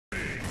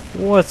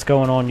What's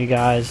going on, you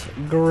guys?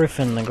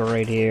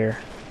 GriffinDuhGreat here,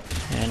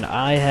 and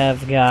I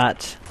have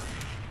got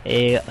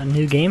a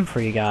new game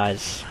for you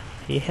guys.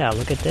 Yeah,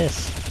 look at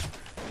this.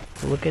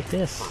 Look at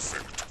this.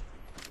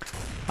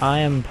 I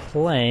am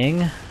playing...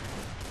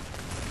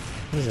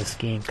 what is this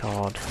game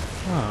called?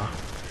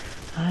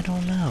 I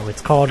don't know.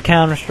 It's called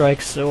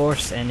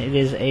CounterStrikeSource, and it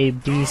is a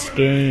beast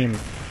game.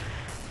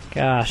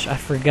 Gosh, I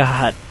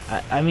forgot.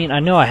 I mean,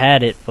 I know I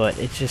had it, but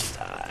it's just...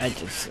 I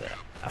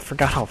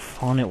forgot how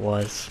fun it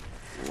was.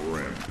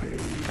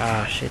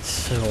 Gosh, it's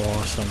so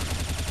awesome.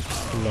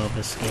 Just love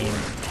this game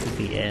to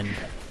the end.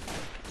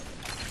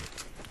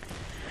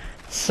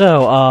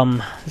 So,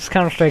 this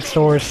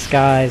CounterStrikeSource,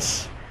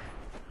 guys.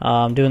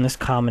 I'm doing this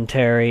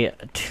commentary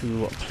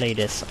to play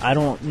this. I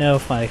don't know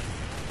if I'm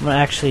gonna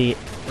actually...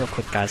 real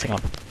quick, guys, hang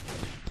on.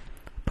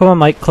 Put my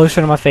mic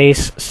closer to my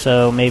face,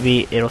 so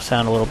maybe it'll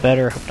sound a little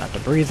better. Hope not to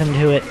breathe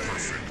into it.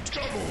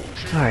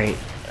 Alright,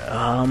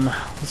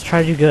 let's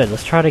try to do good.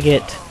 Let's try to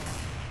get...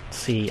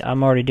 see,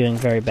 I'm already doing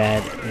very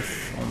bad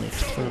with only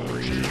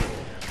 3.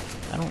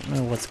 I don't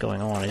know what's going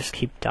on. I just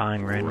keep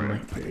dying randomly.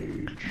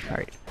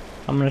 Alright.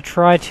 I'm gonna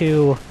try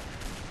to,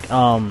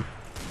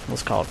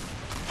 what's it called?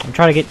 I'm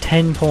trying to get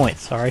 10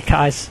 points, alright,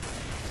 guys?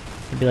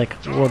 It'd be like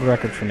a world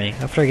record for me.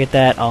 After I get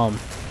that, I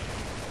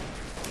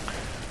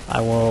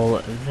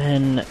will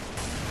then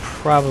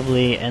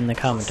probably end the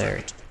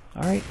commentary.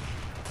 Alright?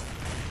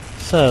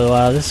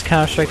 So, this is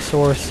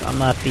CounterStrikeSource. I'm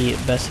not the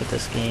best at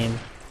this game.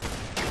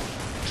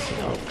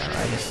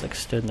 I just like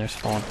stood in their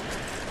spawn.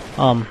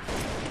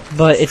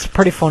 But it's a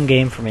pretty fun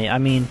game for me. I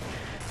mean,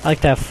 I like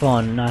to have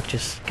fun, not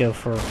just go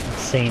for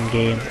insane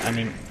games. I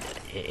mean,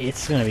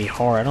 it's gonna be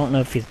hard. I don't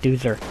know if these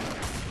dudes are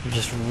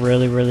just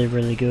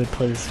really good,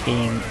 play this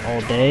game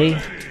all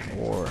day,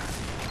 or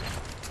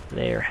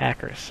they are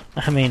hackers.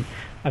 I mean,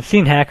 I've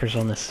seen hackers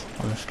on this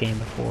game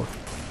before,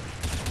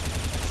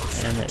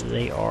 and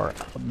they are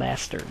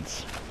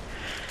bastards.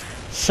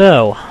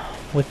 So,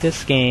 with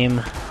this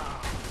game,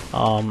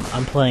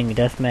 I'm playing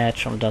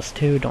Deathmatch on Dust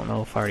 2. Don't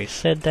know if I already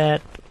said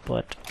that,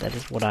 but that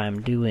is what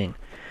I'm doing.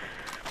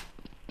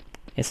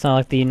 It's not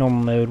like the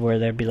normal mode where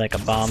there'd be like a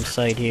bomb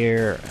site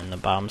here, and the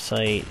bomb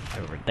site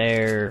over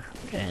there,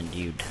 and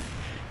you'd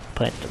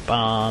plant the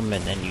bomb,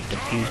 and then you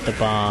defuse the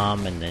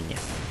bomb, and then you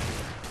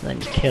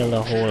kill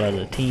the whole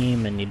other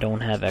team, and you don't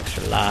have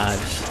extra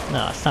lives.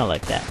 No, it's not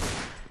like that.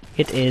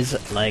 It is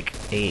like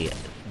a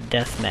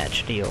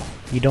deathmatch deal.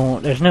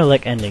 There's no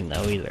like ending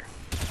though either. I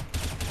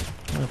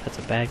don't know if that's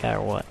a bad guy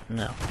or what.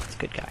 No, it's a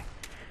good guy.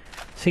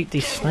 See,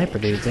 these sniper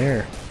dudes,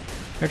 they're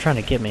trying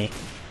to get me.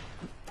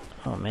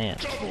 Oh man.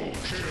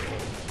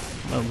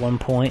 At one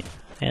point,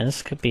 man,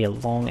 this could be a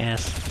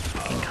long-ass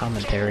fucking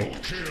commentary.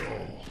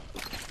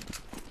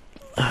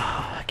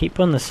 I keep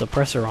putting the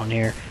suppressor on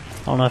here.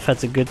 I don't know if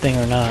that's a good thing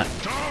or not.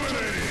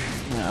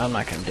 No, I'm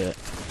not gonna do it.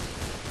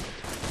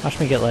 Watch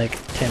me get like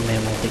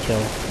 10-man multi-kill,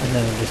 and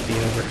then it'll just be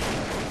over.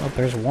 Oh,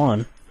 there's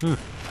one.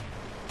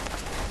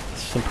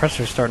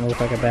 Suppressor's starting to look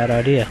like a bad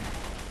idea.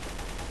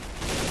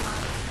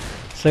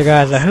 So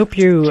guys, I hope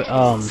you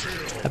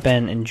have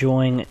been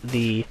enjoying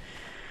the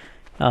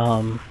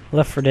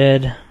Left 4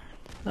 Dead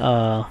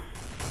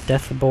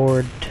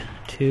Deathboard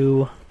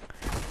 2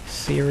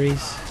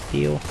 series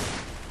deal.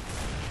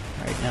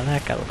 Alright, now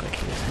that guy looked like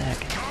he was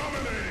hacking.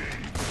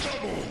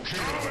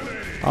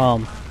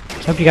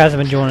 Hope you guys have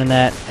been enjoying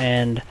that,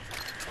 and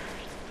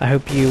I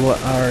hope you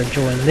are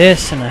enjoying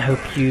this, and I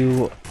hope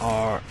you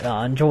are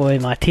enjoy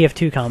my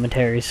TF2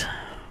 commentaries.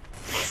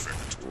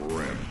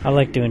 I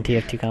like doing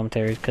TF2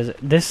 commentaries because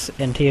this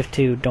and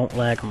TF2 don't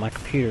lag on my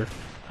computer.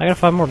 I gotta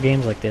find more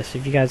games like this.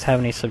 If you guys have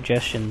any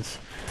suggestions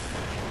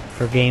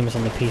for games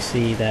on the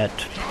PC that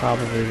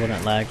probably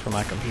wouldn't lag for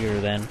my computer,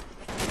 then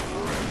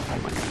oh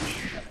my gosh,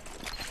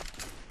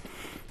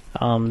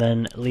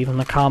 then leave in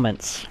the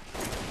comments.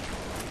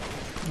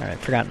 Alright,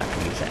 forgot not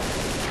to use that.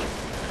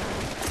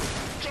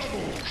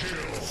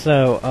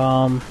 So,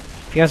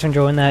 if you guys are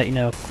enjoying that, you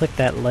know, click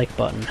that like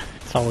button.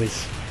 It's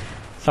always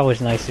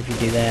nice if you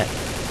do that.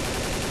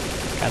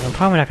 Guys, I'm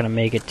probably not gonna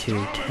make it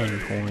to 10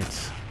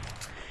 points.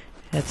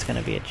 It's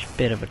gonna be a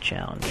bit of a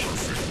challenge.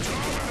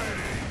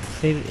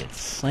 See,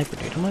 it's sniper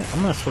dude. I'm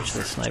gonna switch to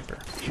the sniper.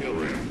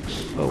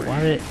 Oh,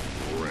 why did it?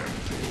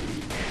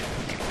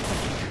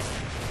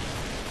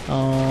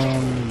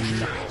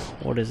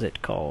 What is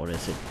it called?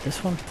 Is it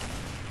this one?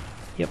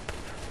 Yep.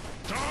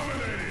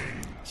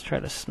 Let's try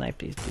to snipe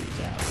these dudes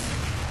out.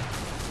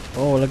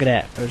 Oh, look at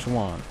that. There's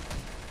one.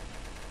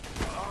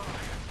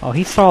 Oh,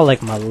 he saw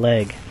like my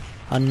leg.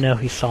 I know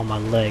he saw my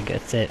leg.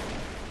 That's it.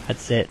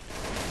 That's it.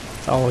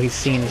 That's all he's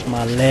seen is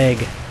my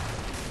leg.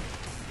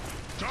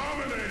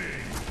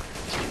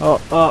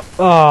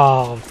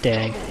 Oh,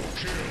 dang.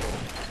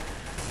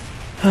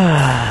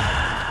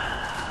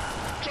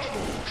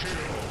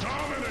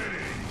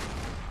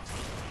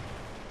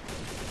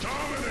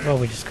 Well,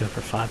 we just go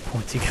for 5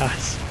 points, you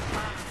guys.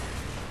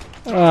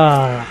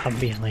 I'm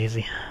being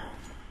lazy.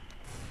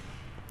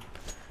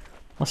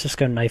 Let's just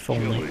go knife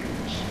only.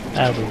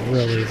 That'll be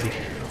real easy.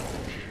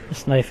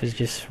 This knife is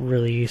just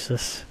really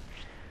useless.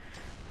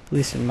 At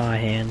least in my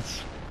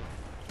hands.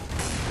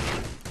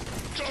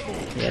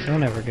 Yeah,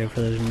 don't ever go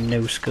for those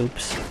no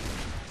scopes.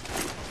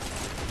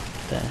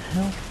 What the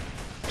hell?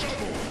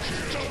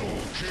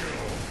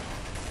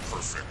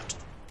 Perfect.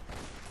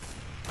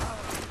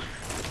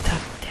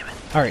 God damn it.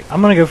 Alright,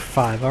 I'm gonna go for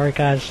 5, alright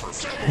guys?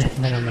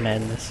 And then I'm gonna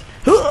end this.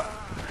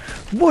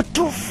 What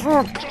the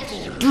fuck?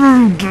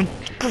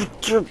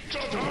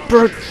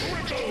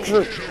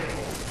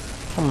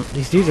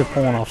 These dudes are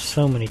pulling off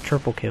so many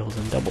triple kills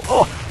and double.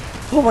 Oh!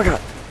 Oh my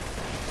god!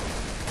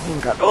 Oh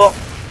my god! Oh!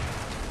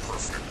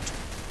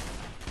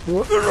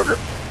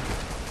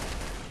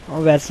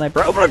 Oh, bad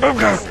sniper! Oh my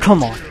god!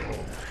 Come on!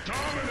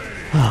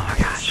 Oh my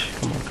gosh!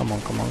 Come on! Come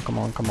on! Come on! Come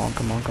on! Come on!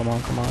 Come on! Come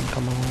on! Come on!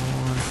 Come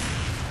on!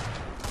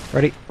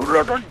 Ready?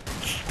 What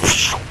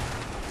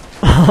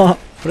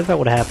if that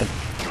would have happened?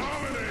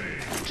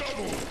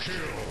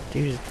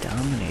 Dude is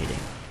dominating.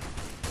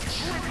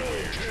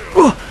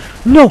 Oh!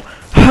 No!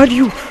 How do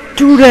you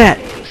do that?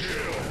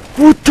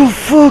 What the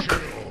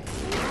fuck?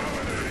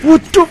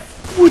 What the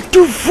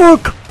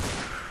fuck?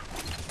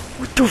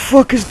 What the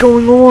fuck is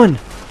going on?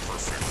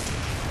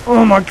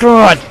 Oh my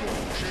god!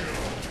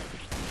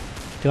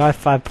 Do I have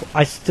 5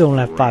 I still don't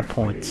have 5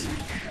 points.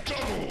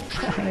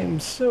 I'm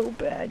so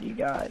bad, you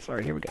guys.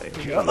 Alright, here we go. Here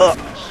we go.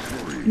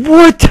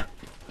 What?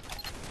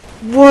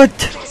 What?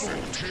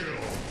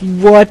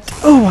 What?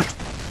 Oh my...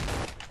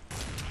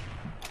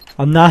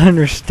 I'm not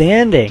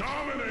understanding.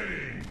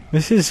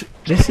 This is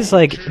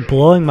like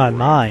blowing my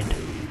mind.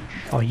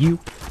 Oh, you...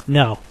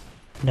 No.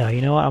 No,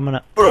 you know what? I'm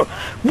gonna...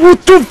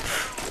 What the...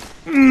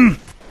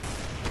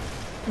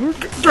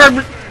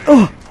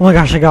 Oh my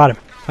gosh, I got him.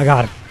 I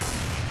got him.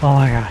 Oh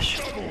my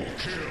gosh.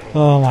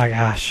 Oh my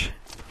gosh.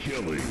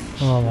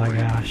 Oh my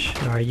gosh.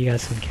 Alright, you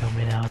guys can kill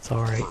me now. It's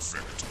alright.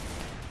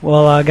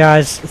 Well,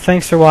 guys,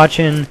 thanks for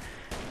watching.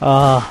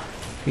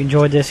 If you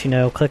enjoyed this, you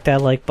know, click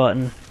that like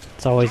button.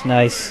 It's always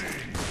nice.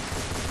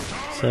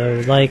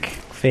 So, like,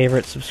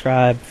 favorite,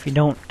 subscribe. If you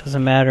don't,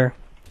 doesn't matter,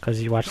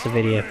 because you watched the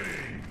video.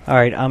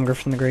 Alright, I'm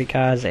GriffinDuhGreat,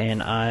 guys,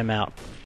 and I'm out.